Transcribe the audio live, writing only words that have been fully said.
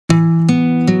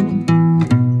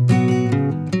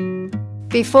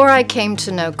Before I came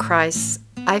to know Christ,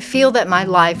 I feel that my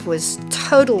life was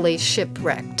totally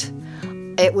shipwrecked.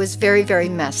 It was very, very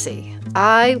messy.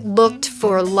 I looked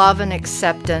for love and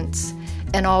acceptance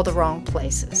in all the wrong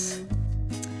places.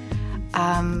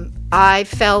 I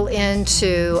fell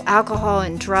into alcohol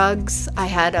and drugs. I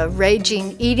had a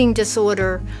raging eating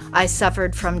disorder. I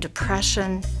suffered from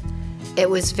depression. It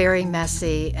was very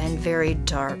messy and very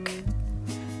dark.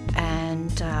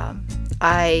 And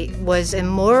I was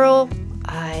immoral.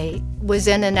 I was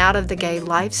in and out of the gay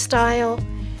lifestyle.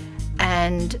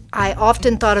 And I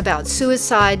often thought about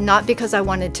suicide, not because I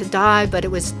wanted to die, but it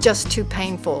was just too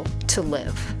painful to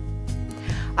live.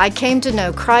 I came to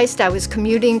know Christ. I was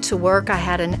commuting to work. I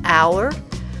had an hour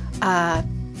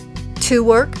to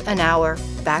work, an hour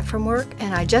back from work,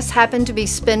 and I just happened to be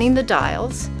spinning the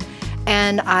dials,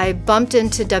 and I bumped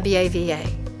into WAVA.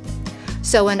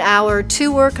 So an hour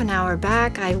to work, an hour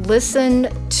back, I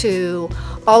listened to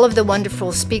all of the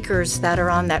wonderful speakers that are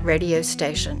on that radio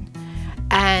station.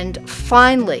 And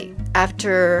finally,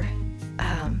 after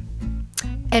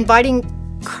inviting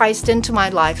Christ into my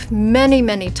life many,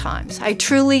 many times, I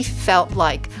truly felt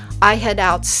like I had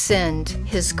outsinned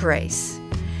His grace.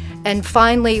 And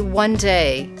finally, one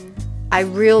day, I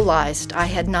realized I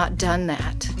had not done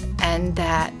that, and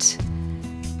that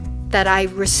I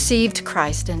received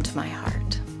Christ into my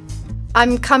heart.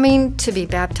 I'm coming to be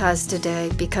baptized today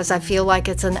because I feel like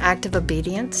it's an act of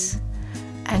obedience,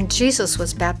 and Jesus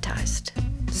was baptized.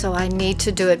 So I need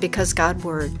to do it because God's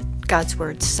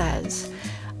word says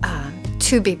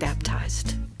to be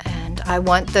baptized. And I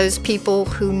want those people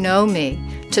who know me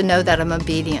to know that I'm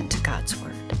obedient to God's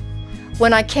word.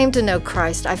 When I came to know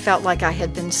Christ, I felt like I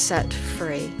had been set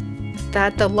free.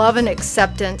 That the love and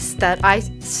acceptance that I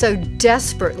so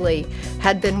desperately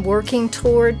had been working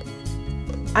toward,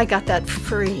 I got that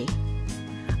free.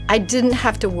 I didn't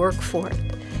have to work for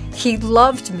it. He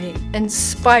loved me in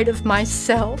spite of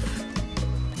myself,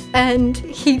 and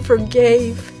He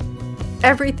forgave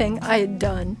everything I had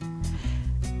done.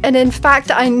 And in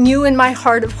fact, I knew in my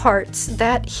heart of hearts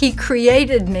that He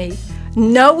created me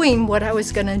knowing what I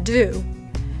was going to do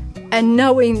and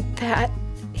knowing that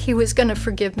He was going to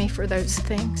forgive me for those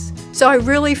things. So I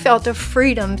really felt a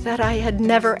freedom that I had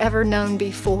never ever known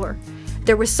before.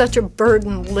 There was such a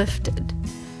burden lifted.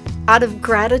 Out of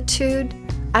gratitude,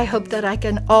 I hope that I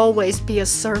can always be a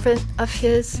servant of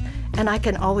His, and I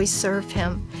can always serve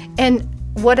Him in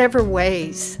whatever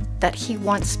ways that He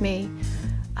wants me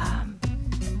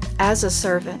as a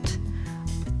servant.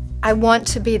 I want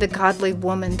to be the godly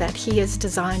woman that He has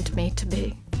designed me to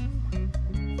be.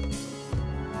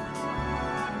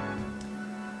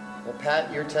 Well,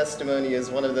 Pat, your testimony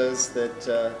is one of those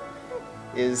that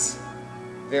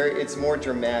it's more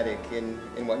dramatic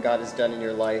in what God has done in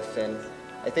your life. And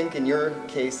I think in your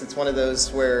case, it's one of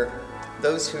those where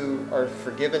those who are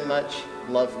forgiven much,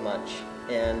 love much.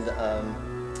 And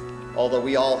although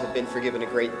we all have been forgiven a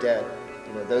great debt,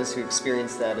 those who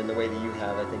experience that in the way that you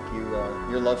have, I think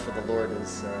your love for the Lord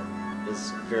is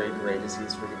very great as He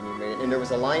has forgiven you. And there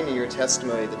was a line in your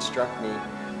testimony that struck me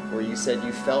where you said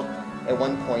you felt at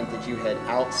one point that you had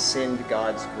outsinned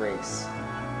God's grace.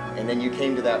 And then you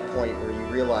came to that point where you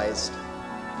realized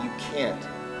you can't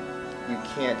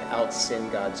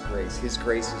outsin God's grace. His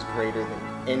grace is greater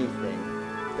than anything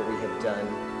that we have done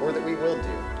or that we will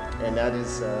do. And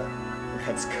that's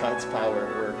God's power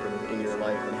at work in your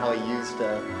life, and how He used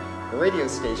the radio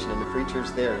station and the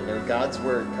preachers there. God's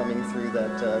word coming through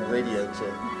that radio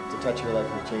to touch your life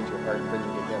and to change your heart and bring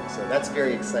you to Him. So that's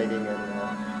very exciting, and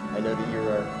I know that you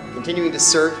are continuing to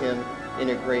serve Him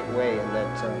in a great way, and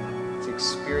that to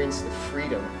experience the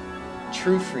freedom,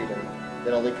 true freedom,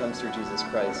 that only comes through Jesus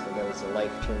Christ, and that is a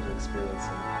life-changing experience.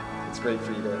 And it's great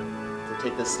for you to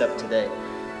take this step today.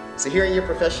 So hearing your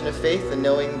profession of faith and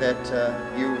knowing that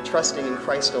you're trusting in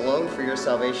Christ alone for your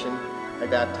salvation, I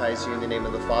baptize you in the name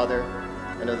of the Father,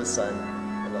 and of the Son,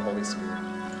 and the Holy Spirit.